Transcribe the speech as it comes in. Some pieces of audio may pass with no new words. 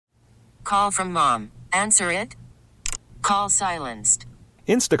Call from mom. Answer it. Call silenced.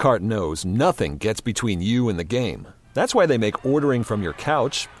 Instacart knows nothing gets between you and the game. That's why they make ordering from your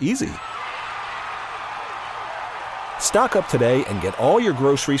couch easy. Stock up today and get all your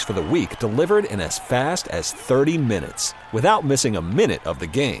groceries for the week delivered in as fast as 30 minutes without missing a minute of the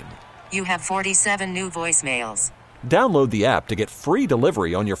game. You have 47 new voicemails. Download the app to get free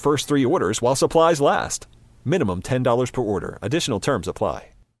delivery on your first 3 orders while supplies last. Minimum $10 per order. Additional terms apply.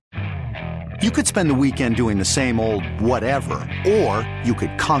 You could spend the weekend doing the same old whatever, or you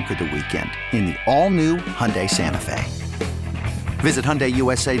could conquer the weekend in the all-new Hyundai Santa Fe. Visit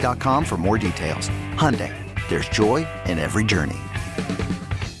HyundaiUSA.com for more details. Hyundai, there's joy in every journey.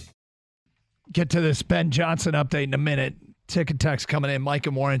 Get to this Ben Johnson update in a minute. Ticket text coming in.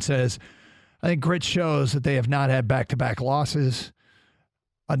 Micah Warren says, I think Grit shows that they have not had back-to-back losses.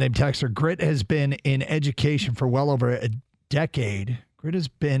 Unnamed texter, Grit has been in education for well over a decade. Grit has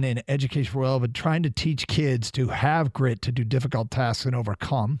been in education for well over trying to teach kids to have grit to do difficult tasks and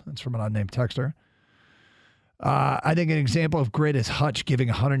overcome. That's from an unnamed texter. I think an example of grit is Hutch giving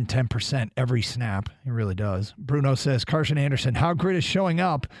 110% every snap. He really does. Bruno says, Carson Anderson, how grit is showing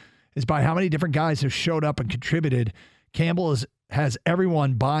up is by how many different guys have showed up and contributed. Campbell has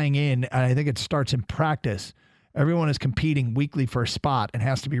everyone buying in, and I think it starts in practice. Everyone is competing weekly for a spot and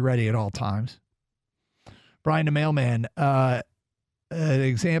has to be ready at all times. Brian the Mailman, an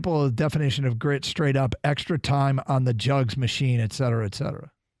example of the definition of grit, straight up, extra time on the jugs machine, et cetera, et cetera.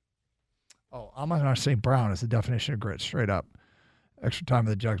 Oh, Amon St. Brown is the definition of grit, straight up, extra time on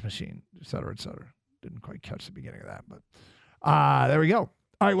the jugs machine, et cetera, et cetera. Didn't quite catch the beginning of that, but there we go.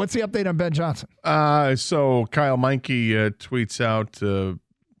 All right, what's the update on Ben Johnson? So Kyle Meinke tweets out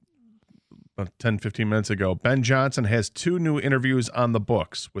about 10, 15 minutes ago, Ben Johnson has 2 new interviews on the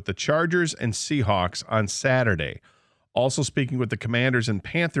books with the Chargers and Seahawks on Saturday. Also speaking with the Commanders and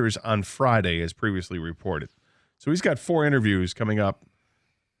Panthers on Friday, as previously reported. So he's got 4 interviews coming up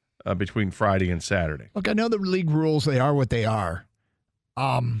between Friday and Saturday. Look, I know the league rules, they are what they are.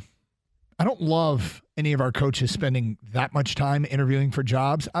 I don't love any of our coaches spending that much time interviewing for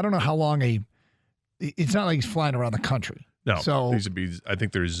jobs. I don't know how long it's not like he's flying around the country. No, so these would be, I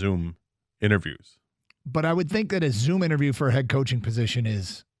think they're Zoom interviews. But I would think that a Zoom interview for a head coaching position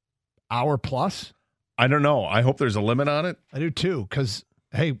is hour plus. I don't know. I hope there's a limit on it. I do too, because,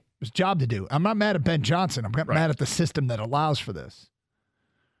 hey, there's a job to do. I'm not mad at Ben Johnson. I'm mad at the system that allows for this.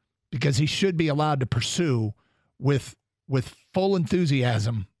 Because he should be allowed to pursue with full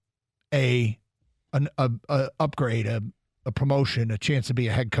enthusiasm an upgrade, a promotion, a chance to be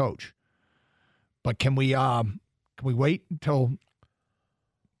a head coach. But can we wait until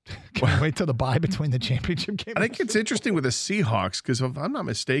the bye between the championship games? I think it's interesting with the Seahawks because if I'm not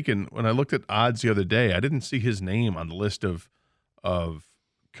mistaken, when I looked at odds the other day, I didn't see his name on the list of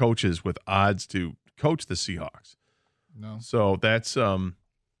coaches with odds to coach the Seahawks. No. So that's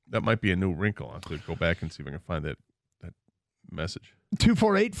that might be a new wrinkle. I'll have to go back and see if I can find that message.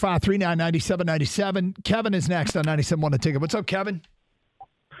 248-539-9797. Kevin is next on 97.1 The Ticket. What's up, Kevin?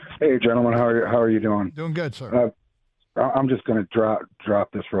 Hey, gentlemen. How are you doing? Doing good, sir. I'm just going to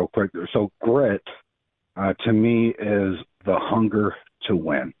drop this real quick. So grit, to me, is the hunger to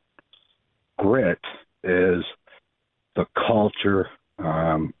win. Grit is the culture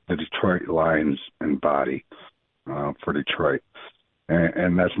the Detroit Lions embody for Detroit.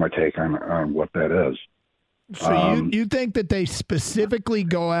 And that's my take on what that is. So you think that they specifically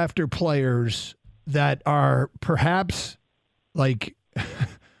go after players that are perhaps like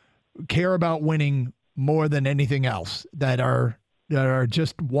care about winning more than anything else, that are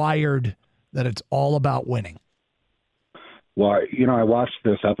just wired that it's all about winning? Well, I watched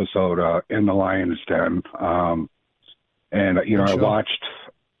this episode in the Lions Den, and I watched.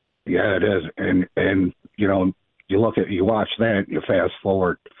 Yeah, it is, and you watch that, you fast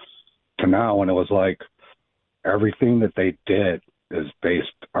forward to now, and it was like everything that they did is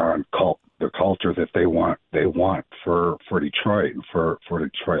based on the culture that they want for Detroit, for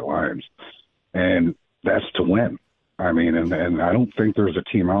Detroit Lions, and that's to win. I mean, and I don't think there's a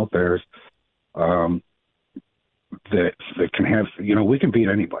team out there that can have, we can beat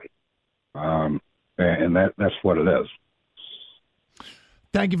anybody, and that's what it is.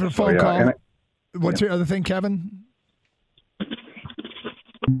 Thank you for the phone call. What's your other thing, Kevin? All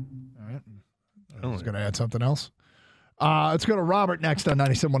right. I was going to add something else. Let's go to Robert next on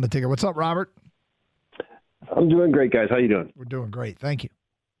 97.1 The Ticket. What's up, Robert? I'm doing great, guys. How you doing? We're doing great. Thank you.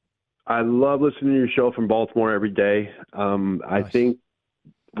 I love listening to your show from Baltimore every day. Nice. I think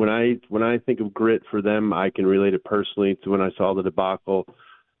when I think of grit for them, I can relate it personally to when I saw the debacle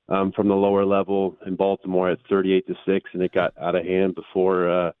from the lower level in Baltimore at 38-6, and it got out of hand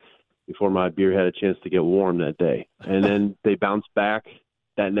before before my beer had a chance to get warm that day. And then they bounced back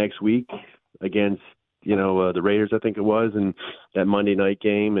that next week against, the Raiders, I think it was, and that Monday night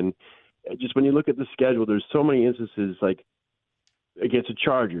game. And just when you look at the schedule, there's so many instances like against the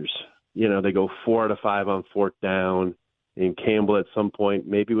Chargers, they go 4 out of 5 on fourth down. And Campbell at some point,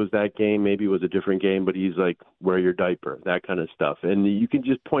 maybe it was that game, maybe it was a different game, but he's like, wear your diaper, that kind of stuff. And you can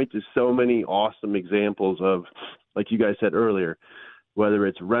just point to so many awesome examples of, like you guys said earlier, whether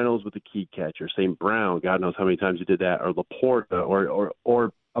it's Reynolds with the key catch or St. Brown, God knows how many times he did that, or Laporta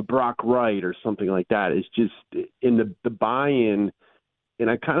or a Brock Wright or something like that. It's just in the buy-in, and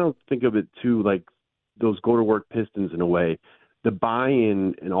I kind of think of it too like those go-to-work Pistons in a way. The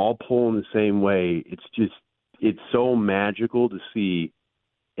buy-in and all pulling the same way, it's so magical to see.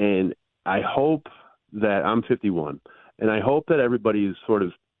 And I hope that I'm 51, and I hope that everybody is sort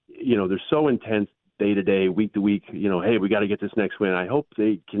of, they're so intense day to day, week to week, hey, we got to get this next win. I hope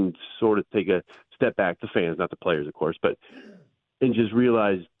they can sort of take a step back, the fans, not the players, of course, and just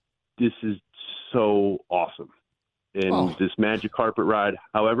realize this is so awesome. And this magic carpet ride,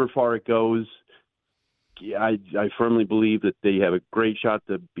 however far it goes, I firmly believe that they have a great shot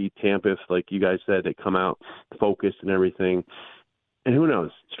to beat Tampa. If, like you guys said, they come out focused and everything. And who knows?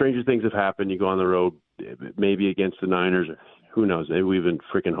 Stranger things have happened. You go on the road, maybe against the Niners. Or who knows? Maybe we even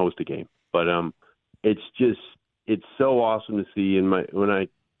freaking host a game. But it's so awesome to see. And when I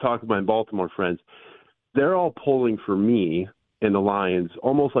talk to my Baltimore friends, they're all pulling for me and the Lions,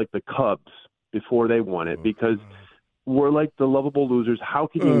 almost like the Cubs before they won it, because we're like the lovable losers. How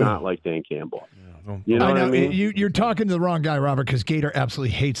can you not like Dan Campbell? You know what I mean? You're talking to the wrong guy, Robert, because Gator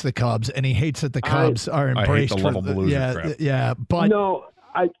absolutely hates the Cubs, and he hates that the Cubs are embraced. I hate the lovable loser crap. Yeah, but no,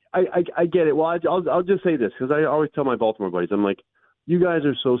 I get it. Well, I'll just say this, because I always tell my Baltimore buddies, I'm like, you guys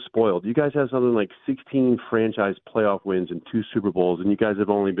are so spoiled. You guys have something like 16 franchise playoff wins and 2 Super Bowls, and you guys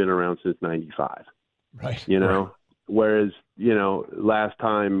have only been around since '95. Right. Right. Whereas last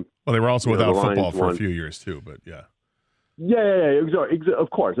time. Well, they were also without football for a few years too, but yeah. Yeah. Of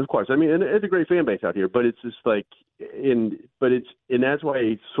course. I mean, and it's a great fan base out here, but it's just like, and that's why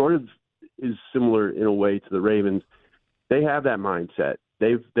it sort of is similar in a way to the Ravens. They have that mindset.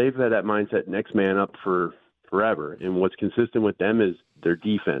 They've had that mindset, next man up for forever. And what's consistent with them is their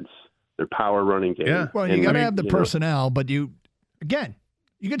defense, their power running game. Yeah. Well, you got to have the personnel, but you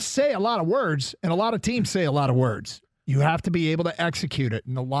could say a lot of words, and a lot of teams say a lot of words. You have to be able to execute it,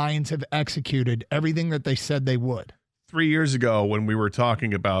 and the Lions have executed everything that they said they would. 3 years ago, when we were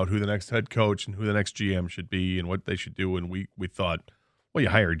talking about who the next head coach and who the next GM should be and what they should do, and we thought, well, you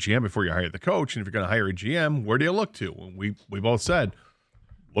hire a GM before you hire the coach, and if you're going to hire a GM, where do you look to? And we both said,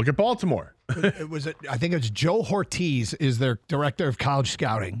 look at Baltimore. I think it's Joe Ortiz is their director of college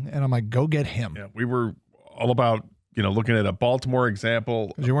scouting, and I'm like, go get him. Yeah, we were all about looking at a Baltimore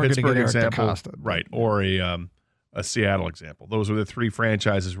example, a you weren't Pittsburgh get example, DaCosta, right, or a Seattle example. Those were the 3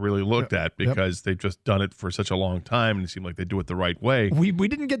 franchises really looked at because they've just done it for such a long time, and it seemed like they do it the right way. We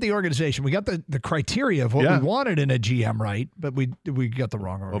didn't get the organization. We got the criteria of what we wanted in a GM right, but we got the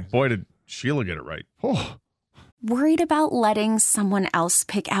wrong organization. Well, boy, did Sheila get it right. Oh. Worried about letting someone else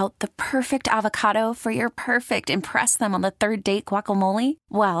pick out the perfect avocado for your perfect impress them on the third date guacamole?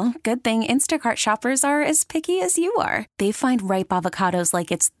 Well, good thing Instacart shoppers are as picky as you are. They find ripe avocados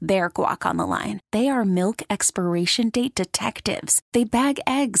like it's their guac on the line. They are milk expiration date detectives. They bag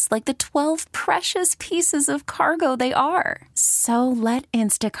eggs like the 12 precious pieces of cargo they are. So let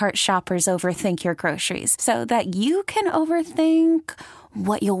Instacart shoppers overthink your groceries so that you can overthink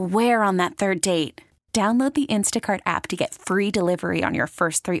what you'll wear on that third date. Download the Instacart app to get free delivery on your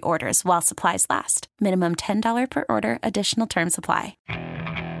first 3 orders while supplies last. Minimum $10 per order. Additional terms apply.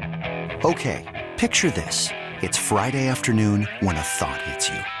 Okay, picture this. It's Friday afternoon when a thought hits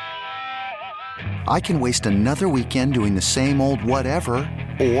you. I can waste another weekend doing the same old whatever,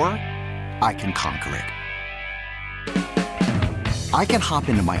 or I can conquer it. I can hop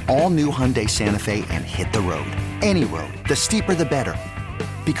into my all-new Hyundai Santa Fe and hit the road. Any road. The steeper, the better.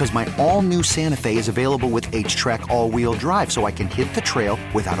 Because my all-new Santa Fe is available with H-Track all-wheel drive, so I can hit the trail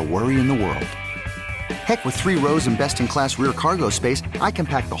without a worry in the world. Heck, with 3 rows and best-in-class rear cargo space, I can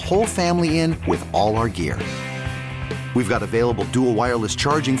pack the whole family in with all our gear. We've got available dual wireless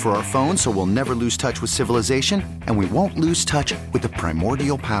charging for our phones, so we'll never lose touch with civilization, and we won't lose touch with the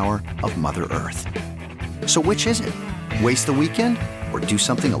primordial power of Mother Earth. So which is it? Waste the weekend or do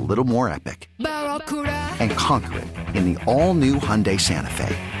something a little more epic? And conquer it in the all-new Hyundai Santa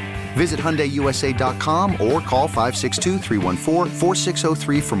Fe. Visit HyundaiUSA.com or call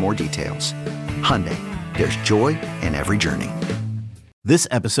 562-314-4603 for more details. Hyundai, there's joy in every journey. This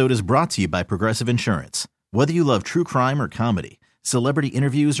episode is brought to you by Progressive Insurance. Whether you love true crime or comedy, celebrity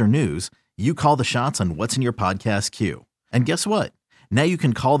interviews, or news, you call the shots on what's in your podcast queue. And guess what? Now you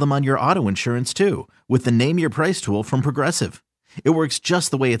can call them on your auto insurance too with the Name Your Price tool from Progressive. It works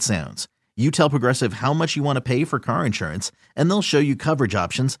just the way it sounds. You tell Progressive how much you want to pay for car insurance, and they'll show you coverage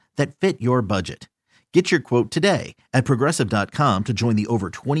options that fit your budget. Get your quote today at Progressive.com to join the over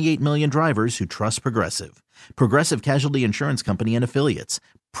 28 million drivers who trust Progressive. Progressive Casualty Insurance Company and Affiliates.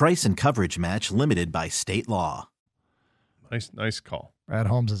 Price and coverage match limited by state law. Nice call. Brad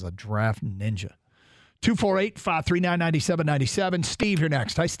Holmes is a draft ninja. 248-539-9797. Steve, you're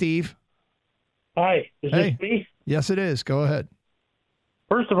next. Hi, Steve. Hi. Is this me? Yes, it is. Go ahead.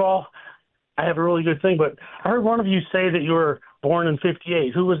 First of all, I have a really good thing, but I heard one of you say that you were born in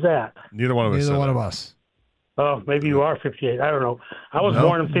 58. Who was that? Neither one of us. Neither one of us. Oh, maybe you are 58. I don't know. I was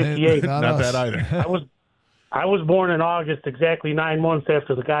born in 58. Not that either. I was born in August, exactly 9 months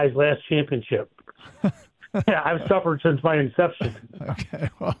after the guy's last championship. Yeah, I've suffered since my inception. Okay,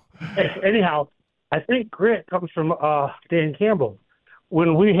 well. Anyhow, I think grit comes from Dan Campbell.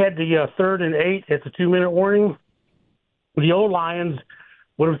 When we had the 3rd and 8 at the 2-minute warning, the old Lions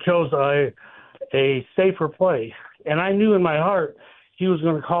would have chose a safer play. And I knew in my heart he was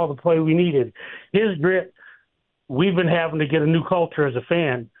going to call the play we needed. His grit, we've been having to get a new culture as a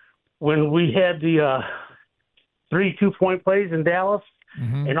fan. When we had the 3 2-point plays in Dallas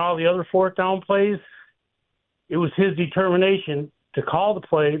and all the other 4th down plays, it was his determination to call the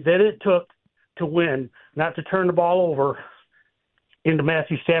play that it took to win, not to turn the ball over into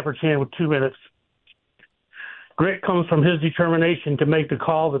Matthew Stafford's hand with 2 minutes. Grit comes from his determination to make the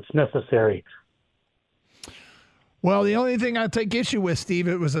call that's necessary. Well, the only thing I take issue with, Steve,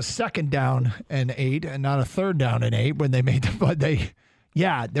 it was a 2nd down and 8 and not a 3rd down and 8 when they made the, but they,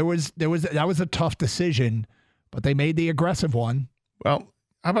 yeah, that was a tough decision, but they made the aggressive one. Well,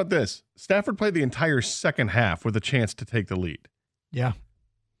 how about this? Stafford played the entire second half with a chance to take the lead. Yeah.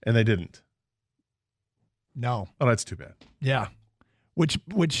 And they didn't. No. Oh, that's too bad. Yeah. Which,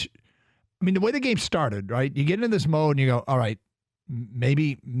 I mean, the way the game started, right? You get into this mode and you go, all right,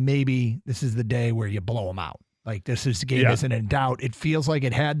 maybe this is the day where you blow them out. Like, this game isn't in doubt. It feels like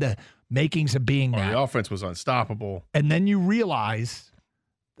it had the makings of being that. The offense was unstoppable. And then you realize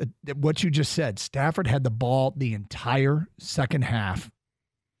that what you just said, Stafford had the ball the entire second half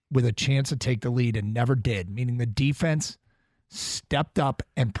with a chance to take the lead and never did, meaning the defense stepped up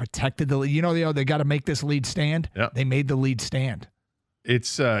and protected the lead. You know, they got to make this lead stand. Yep. They made the lead stand.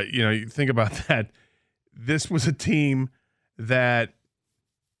 It's, you think about that. This was a team that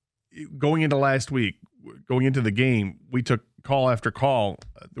going into last week, going into the game, we took call after call.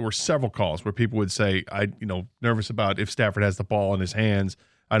 There were several calls where people would say, nervous about if Stafford has the ball in his hands.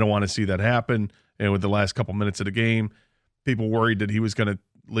 I don't want to see that happen. And with the last couple minutes of the game, people worried that he was going to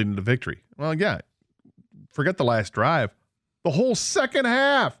lead into victory. Well, yeah, forget the last drive. The whole second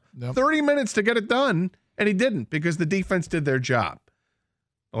half, 30 minutes to get it done, and he didn't because the defense did their job.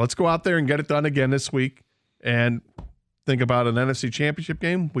 Well, let's go out there and get it done again this week and think about an NFC Championship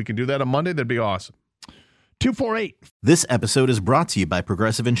game. We can do that on Monday. That'd be awesome. 248. This episode is brought to you by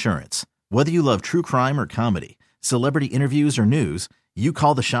Progressive Insurance. Whether you love true crime or comedy, celebrity interviews or news, you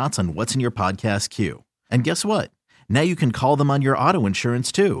call the shots on what's in your podcast queue. And guess what? Now you can call them on your auto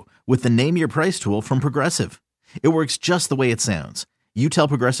insurance too with the Name Your Price tool from Progressive. It works just the way it sounds. You tell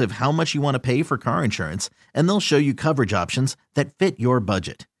Progressive how much you want to pay for car insurance, and they'll show you coverage options that fit your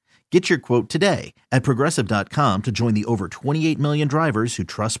budget. Get your quote today at Progressive.com to join the over 28 million drivers who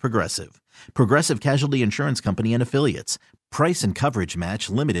trust Progressive. Progressive Casualty Insurance Company and Affiliates. Price and coverage match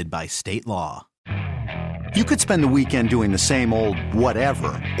limited by state law. You could spend the weekend doing the same old whatever,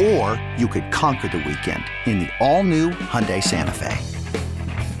 or you could conquer the weekend in the all-new Hyundai Santa Fe.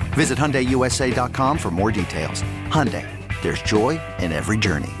 Visit HyundaiUSA.com for more details. Hyundai, there's joy in every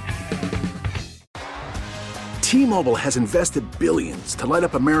journey. T-Mobile has invested billions to light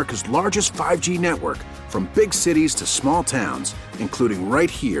up America's largest 5G network, from big cities to small towns, including right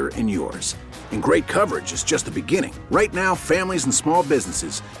here in yours. And great coverage is just the beginning. Right now, families and small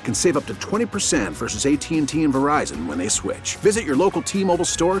businesses can save up to 20% versus AT&T and Verizon when they switch. Visit your local T-Mobile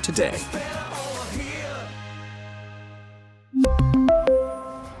store today.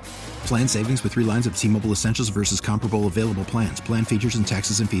 Plan savings with 3 lines of T-Mobile Essentials versus comparable available plans. Plan features and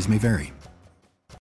taxes and fees may vary.